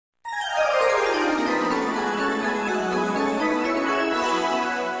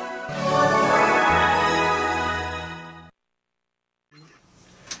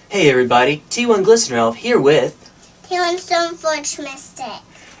Hey everybody, T1 Glistener Elf here with T1 Stoneforge Mystic.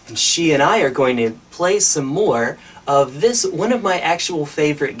 And she and I are going to play some more of this, one of my actual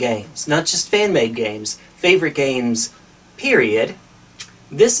favorite games. Not just fan-made games, favorite games, period.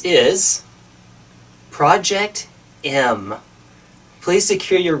 This is Project M. Please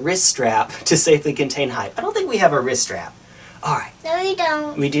secure your wrist strap to safely contain hype. I don't think we have a wrist strap. Alright. No, we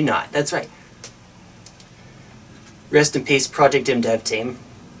don't. We do not, that's right. Rest in peace, Project M dev team.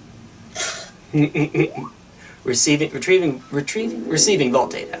 Receiving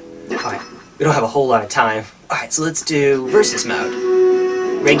vault data. Alright, we don't have a whole lot of time. Alright, so let's do versus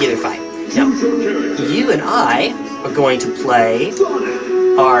mode. Regular fight. Now, you and I are going to play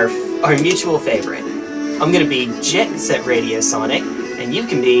our mutual favorite. I'm going to be Jet Set Radio Sonic, and you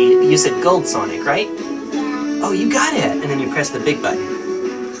can be, you said Gold Sonic, right? Yeah. Oh, you got it! And then you press the big button.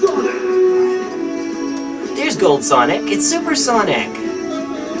 There's Gold Sonic. It's Super Sonic.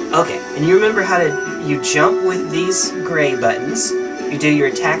 Okay, and you remember how you jump with these gray buttons. You do your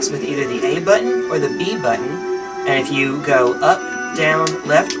attacks with either the A button or the B button. And if you go up, down,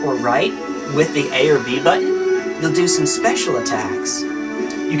 left, or right with the A or B button, you'll do some special attacks.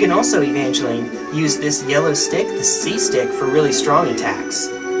 You can also, Evangeline, use this yellow stick, the C stick, for really strong attacks.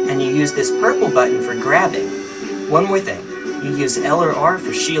 And you use this purple button for grabbing. One more thing, you use L or R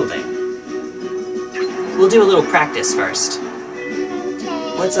for shielding. We'll do a little practice first. Okay.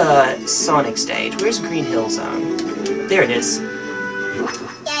 What's a Sonic stage? Where's Green Hill Zone? There it is.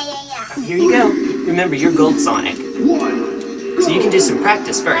 Yeah. Here you go. Remember, you're Gold Sonic. So you can do some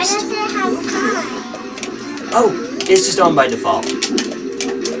practice Why first. does it have high? Oh, it's just on by default. These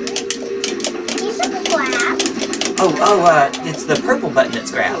are the grab. It's the purple button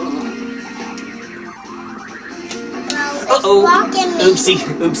that's grab. Well, it's blocking me.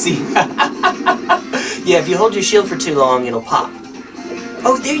 Oopsie. Yeah, if you hold your shield for too long, it'll pop.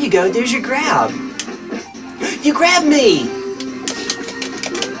 Oh, there you go. There's your grab. You grabbed me!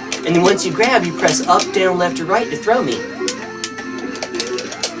 And then once you grab, you press up, down, left, or right to throw me.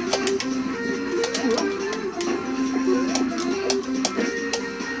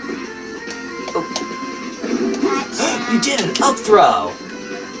 Oh. You did an up throw!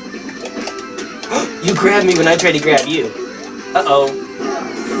 You grabbed me when I tried to grab you. Uh-oh.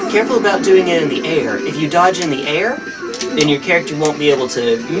 Careful about doing it in the air. If you dodge in the air, then your character won't be able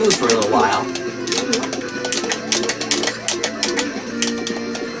to move for a little while.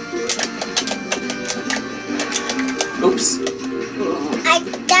 Oops.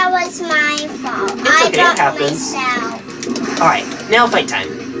 That was my fault. It's okay, I it happens. myself. Alright, now fight time.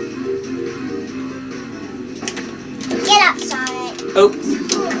 Get up, Sonic.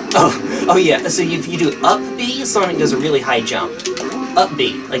 Oh yeah, so if you do up B, Sonic does a really high jump. Up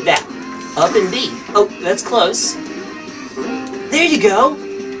B, like that. Up and B. Oh, that's close. There you go!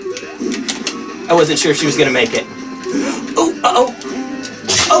 I wasn't sure if she was gonna make it. Oh, uh-oh!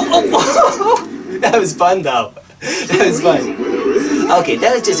 Oh! That was fun, though. That was fun. Okay,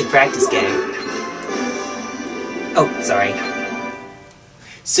 that was just a practice game. Oh, sorry.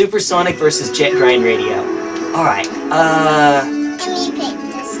 Super Sonic versus Jet Grind Radio. Alright, Let me pick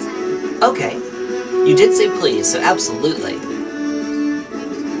this time. okay. You did say please, so absolutely.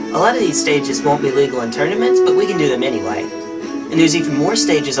 A lot of these stages won't be legal in tournaments, but we can do them anyway. And there's even more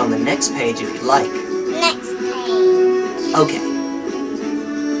stages on the next page if you'd like. Next page. Okay.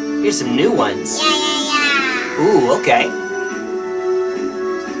 Here's some new ones. Yeah. Ooh, okay.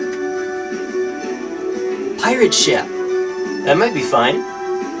 Pirate ship. That might be fun.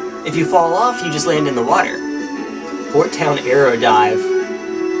 If you fall off, you just land in the water. Port Town Aero Dive.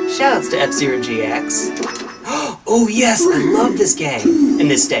 Shoutouts to F-Zero GX. Oh yes, I love this game. In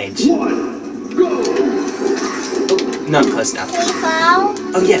this stage. Not close enough. Can we fall?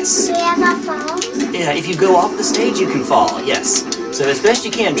 Oh, yes. Do we ever fall? Yeah, if you go off the stage, you can fall, yes. So as best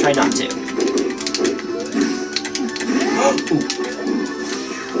you can, try not to.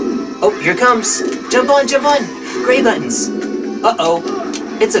 Oh, here it comes. Jump on, jump on. Gray buttons. Uh-oh.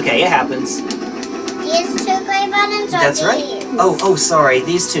 It's okay, it happens. These two gray buttons are That's right. these? Oh, sorry,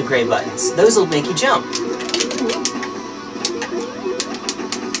 these two gray buttons. Those will make you jump.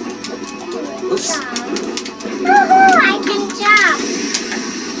 Oops. Woohoo! I can jump.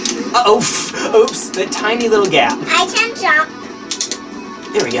 Uh-oh. Oops, that tiny little gap. I can jump.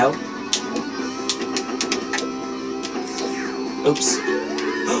 There we go. Oops.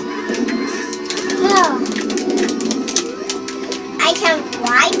 Oh. I can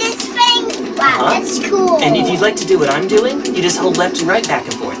ride this thing? Wow, that's cool. And if you'd like to do what I'm doing, you just hold left and right back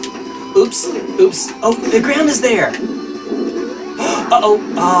and forth. Oops. Oh, the ground is there. Uh-oh.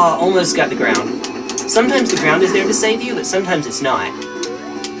 Almost got the ground. Sometimes the ground is there to save you, but sometimes it's not.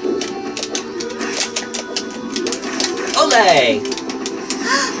 Ole!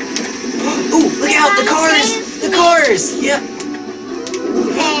 Ooh, look out! The cars! The cars! Yep.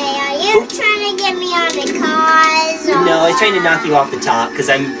 Hey, are you trying to get me on the cars? Or... No, I was trying to knock you off the top because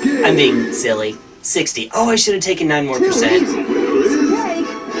I'm being silly. 60. Oh, I should have taken 9 more %.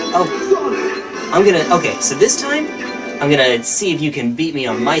 Oh, I'm gonna. Okay, so this time I'm gonna see if you can beat me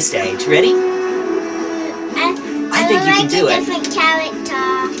on my stage. Ready? I think you can do it. Different character.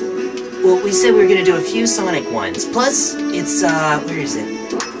 Well, we said we were gonna do a few Sonic ones. Plus, it's where is it?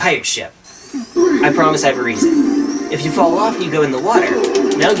 Pirate ship. I promise I have a reason. If you fall off, you go in the water.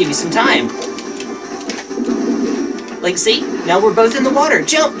 And I'll give you some time. Like, see? Now we're both in the water.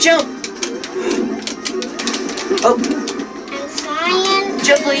 Jump, jump! Oh. I'm flying.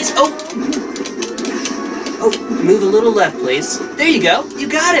 Jump, please. Oh. Oh, move a little left, please. There you go. You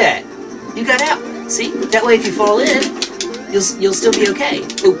got it. You got out. See? That way if you fall in, you'll still be okay.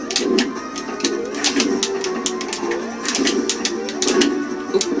 Oh.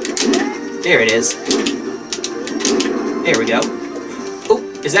 There it is. There we go. Oh,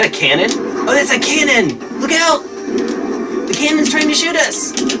 is that a cannon? Oh, that's a cannon! Look out! The cannon's trying to shoot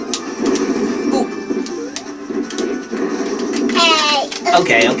us! Ooh. Hey.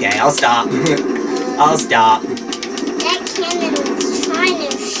 Okay, I'll stop. I'll stop. That cannon was trying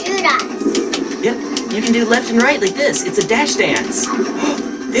to shoot us. Yep, you can do left and right like this. It's a dash dance.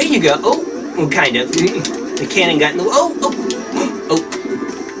 There you go. Oh, well, kind of. The cannon got in the... Oh!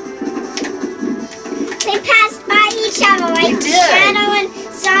 They passed by each other like Shadow and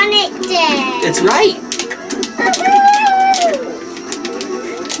Sonic did. That's right.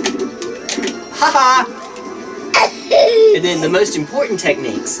 Haha! And then the most important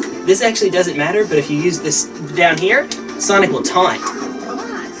techniques. This actually doesn't matter, but if you use this down here, Sonic will taunt.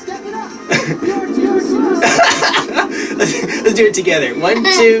 Let's do it together. 1,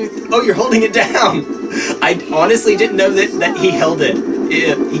 2... Oh, you're holding it down. I honestly didn't know that he held it.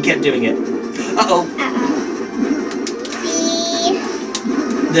 Yeah, he kept doing it. Uh-oh.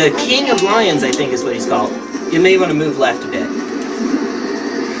 The King of Lions, I think is what he's called. You may want to move left a bit.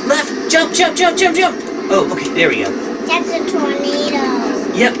 Left! Jump, jump, jump, jump, jump! Oh, okay, there we go. That's a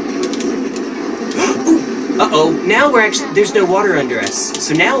tornado. Yep. Uh-oh, now we're actually... There's no water under us.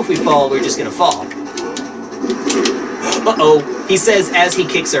 So now if we fall, we're just gonna fall. Uh-oh, he says as he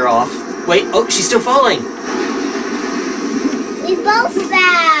kicks her off. Wait, oh, she's still falling. We both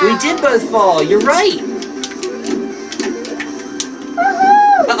fell. We did both fall, you're right.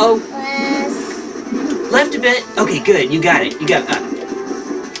 Woohoo! Uh-oh. Yes. Left a bit. Okay, good, you got it. You got it.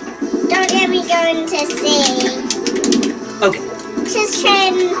 Don't get me going to sea. Okay. Just try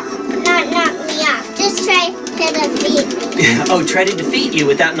and not knock me off. Just try to defeat me. Oh, try to defeat you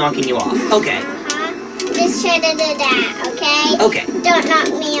without knocking you off. Okay. Just try to do that, okay? Okay. Don't knock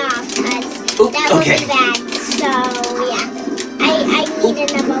me off, because that would be bad. So, yeah. I need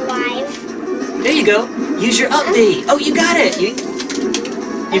another life. There you go. Use your up B. Oh, you got it.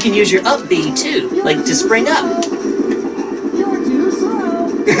 You can use your up B, too. Like, to spring up. You're too slow.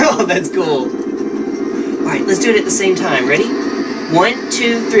 Oh, that's cool. Alright, let's do it at the same time. Ready? 1,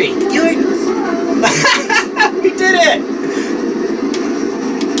 2, 3. You're... We did it!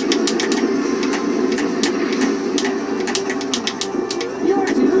 You're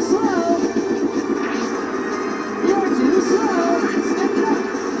too slow. You're too slow. Step it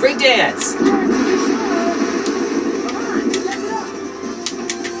up. Break dance! You're too slow. Come on, step it up.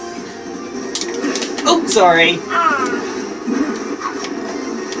 Oh, sorry. Aw.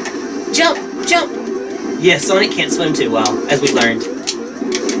 Jump! Jump! Yeah, Sonic can't swim too well, as we learned.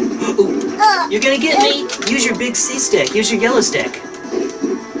 Ooh, you're gonna get me! Use your big C stick. Use your yellow stick.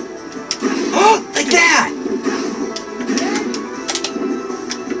 Like that!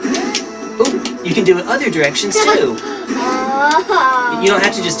 Ooh, you can do it other directions too. Oh. You don't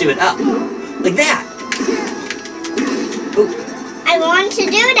have to just do it up. Like that! Ooh, I want to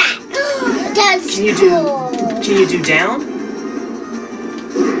do that. That's cool. Can you do down?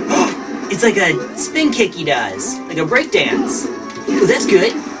 It's like a spin kick he does. Like a break dance. Oh, that's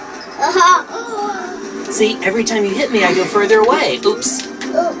good. See, every time you hit me, I go further away. Oops.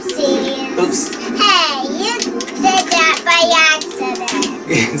 Oopsies. Oops. Hey, you did that by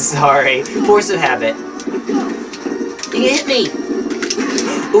accident. Sorry. Force of habit. You can hit me.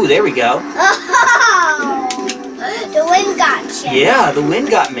 Ooh, there we go. Oh, the wind got you. Yeah, the wind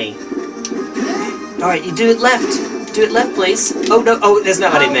got me. Alright, you do it left. Do it left, please. Oh, no. Oh, that's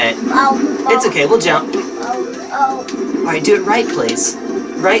not what I meant. Oh, It's okay, we'll jump. Oh. Alright, do it right, please.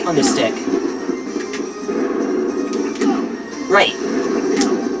 Right on the stick. Right.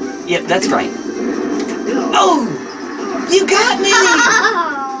 Yep, that's right. Oh! You got me!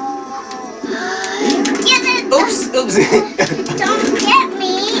 Get it Oops, oops. Don't get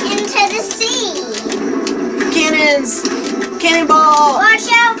me into the sea. Cannons! Cannonball! Watch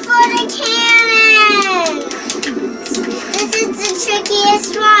out for the cannons. This is the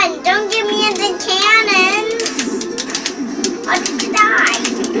trickiest one. Don't get me into cannons. I'll die.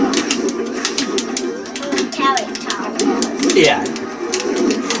 Yeah.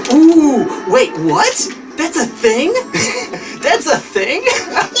 Ooh, wait, what? That's a thing? That's a thing?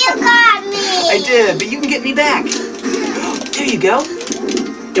 You got me. I did, but you can get me back. There you go.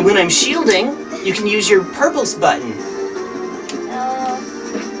 And when I'm shielding, you can use your purples button.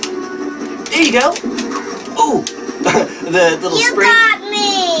 There you go. Ooh, the little You spring. got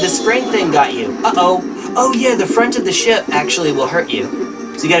me. The spring thing got you. Uh-oh. Oh yeah, the front of the ship actually will hurt you.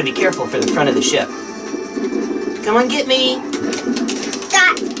 So you gotta be careful for the front of the ship. Come on, get me.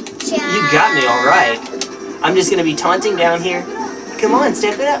 Gotcha. You got me, all right. I'm just gonna be taunting down here. Come on,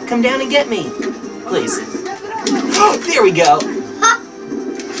 step it up. Come down and get me. Please. Oh, there we go. Ha.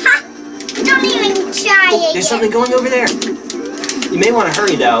 Ha. Don't even try it. There's something going over there. You may want to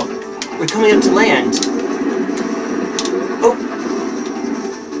hurry, though. We're coming up to land. Oh.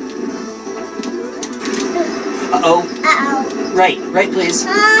 Uh-oh. Uh-oh. Right, please.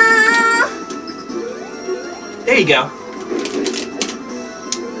 There you go.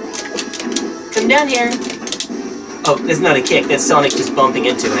 Come down here. Oh, that's not a kick. That's Sonic just bumping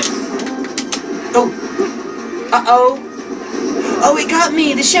into it. Oh. Uh-oh. Oh, it got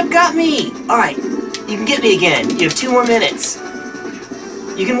me. The ship got me. All right. You can get me again. You have 2 more minutes.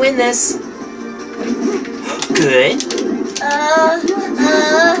 You can win this. Good. I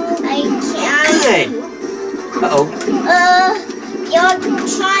can't. Good. Uh-oh. You're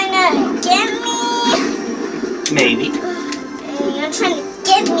trying to get me? Maybe. You're trying to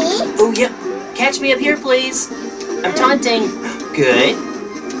get me? Oh, yep. Catch me up here, please. I'm taunting. Good.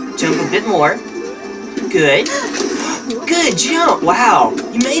 Jump a bit more. Good. Good jump. Wow.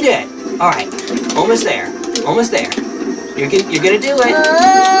 You made it. All right. Almost there. Almost there. You're gonna do it.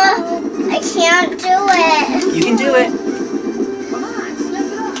 I can't do it. You can do it. Come on, step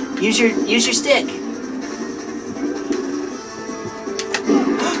it up. Use your stick.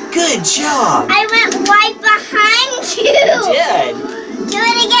 Good job. I went right behind you. You did. Do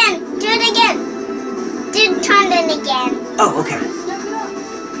it again. Do it again. Do Tondon again. Oh, okay. Step it up.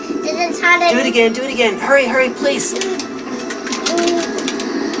 Do the Tondon. Do it again. Do it again. Hurry, hurry, please.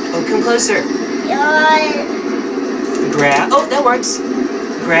 Oh, come closer. Grab. Oh, that works.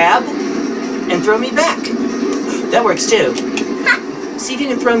 Grab and throw me back. That works too. See if you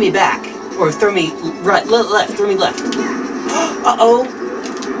can throw me back, or throw me right, left. Throw me left. Uh-oh.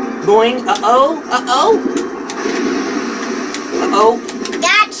 Boing. Uh-oh. Uh-oh. Uh-oh.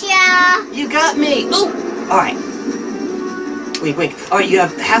 Gotcha. You got me. Oh. All right. Wink, wink. All right, you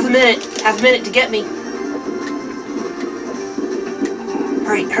have half a minute. Half a minute to get me.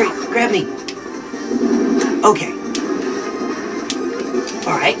 Hurry, hurry. Grab me. Okay.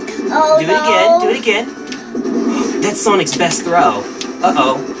 All right. Oh, Do it again. Do it again. That's Sonic's best throw.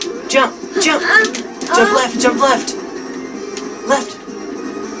 Uh-oh. Jump. Jump. Jump left. Jump left. Left.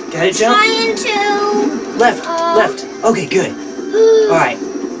 Got it, jump? Trying to. Left. Left. Okay, good. All right.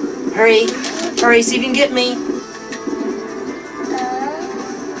 Hurry. Hurry, see if you can get me.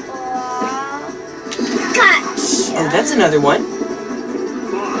 Gotcha. Oh, that's another one.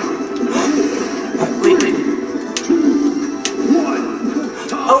 Wait.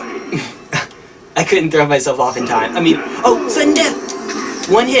 Oh. I couldn't throw myself off in time. I mean, oh, sudden death.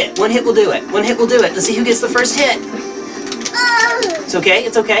 One hit will do it. One hit will do it. Let's see who gets the first hit. It's okay,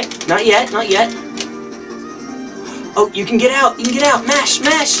 it's okay. Not yet, not yet. Oh, you can get out, Mash,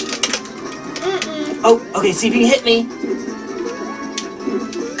 mash. Oh, okay, see if you can hit me.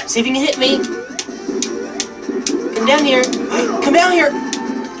 See if you can hit me. Come down here. Come down here.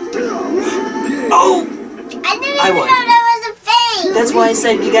 Oh! I didn't I even won. know that was a thing. That's why I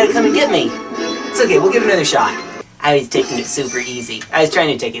said you gotta come and get me. It's okay, we'll give it another shot. I was taking it super easy. I was trying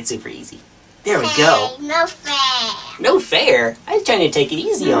to take it super easy. There we go. Hey, no fair. No fair. I was trying to take it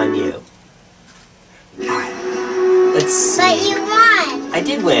easy on you. Alright. Let's see. But you won. I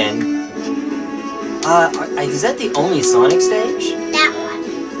did win. Is that the only Sonic stage? That one.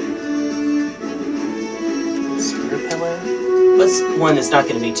 Spear pillar? What's one that's not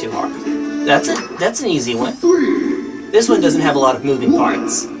going to be too hard? That's an easy one. This one doesn't have a lot of moving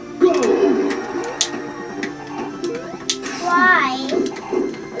parts. Why?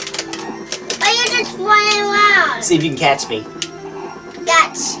 Why you just running around? See if you can catch me.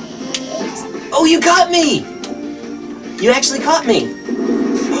 Gotcha. Oh, you got me! You actually caught me.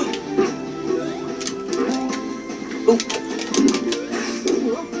 Ooh.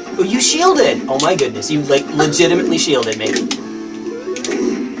 Oh, you shielded! Oh my goodness, you like legitimately shielded me.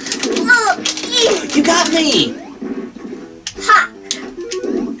 You got me! Ha!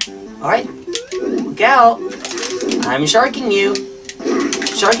 Alright. Look out. I'm sharking you.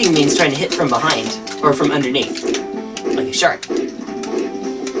 Sharking means trying to hit from behind. Or from underneath. Like a shark. Trying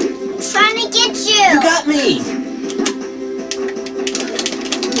to get you! You got me!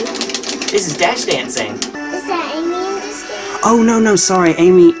 This is dash dancing. Is that Amy in this game? Oh, no, sorry.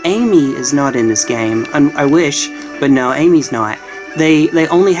 Amy is not in this game. I wish, but no, Amy's not. They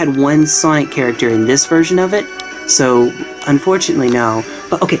only had one Sonic character in this version of it, so unfortunately, no.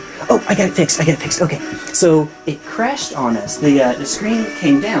 But okay. Oh, I got it fixed. Okay. So it crashed on us. The screen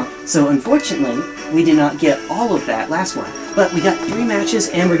came down. So unfortunately, we did not get all of that last one. But we got 3 matches,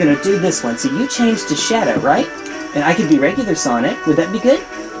 and we're gonna do this one. So you changed to Shadow, right? And I could be regular Sonic. Would that be good?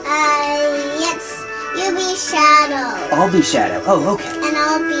 Yes. You be Shadow. I'll be Shadow. Oh, okay. And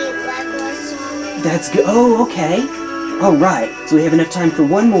I'll be regular Sonic. That's good. Oh, okay. All right. So we have enough time for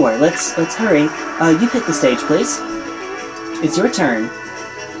one more. Let's hurry. You pick the stage, please. It's your turn.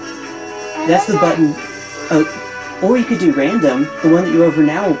 That's the button. Oh, or you could do random. The one that you're over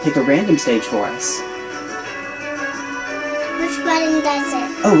now will pick a random stage for us. Which button does it?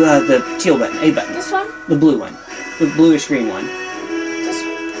 Oh, the teal button, A button. This one? The blue one. The bluish green one. This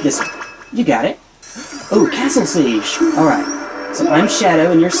one? This one. You got it. Oh, Castle Siege. All right. So I'm Shadow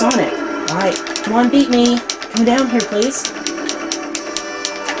and you're Sonic. All right. Come on, beat me. Come down here, please.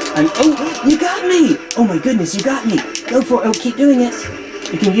 Oh, you got me! Oh my goodness, you got me. Go for it. Oh, keep doing it.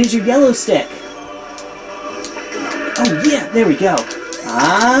 You can use your yellow stick. Oh yeah, there we go.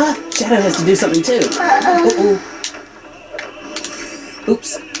 Ah, Shadow has to do something too. Uh-oh.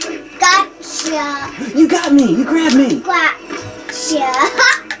 Oops. Gotcha. You got me. You grabbed me. Gotcha.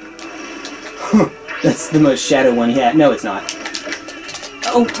 That's the most Shadow one he had. No, it's not.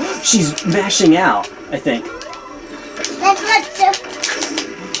 Oh, she's mashing out, I think. That's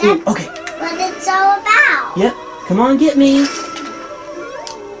Ooh, okay. what it's all about. Yep. Come on, get me.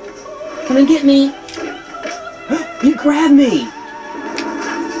 Come and get me. You grabbed me.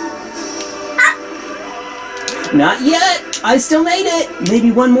 Not yet. I still made it.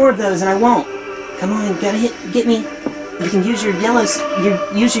 Maybe one more of those and I won't. Come on, gotta get me. You can use your yellow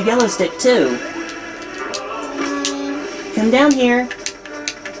stick too. Come down here.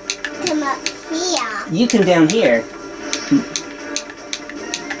 Come up here. You come down here.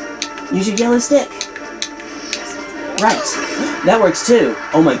 Use your yellow stick. Right. That works too.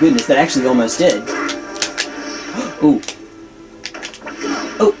 Oh my goodness, that actually almost did. Ooh.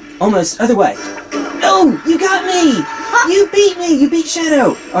 Oh, almost. Other way. No! You got me! You beat me! You beat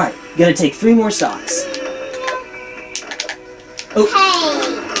Shadow! Alright, gotta take 3 more stocks. Oh. Hey,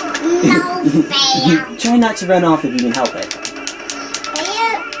 no fair. Try not to run off if you can help it.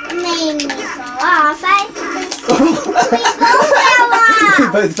 You made me fall off. We both fell off. We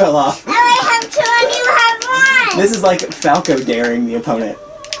both fell off. And I have 2 and you have 1. This is like Falco daring the opponent.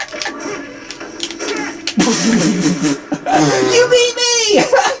 You beat me!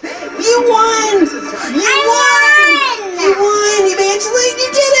 You won! You won! Evangeline, you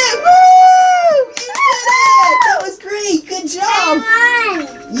did it! Woo! You did it! That was great! Good job! I won!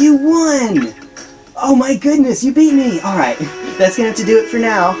 You won! Oh my goodness, you beat me! Alright, that's gonna have to do it for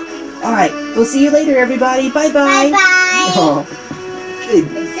now. Alright, we'll see you later, everybody. Bye-bye! Bye-bye! Oh, good.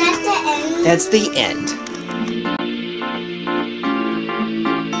 Is that the end? That's the end.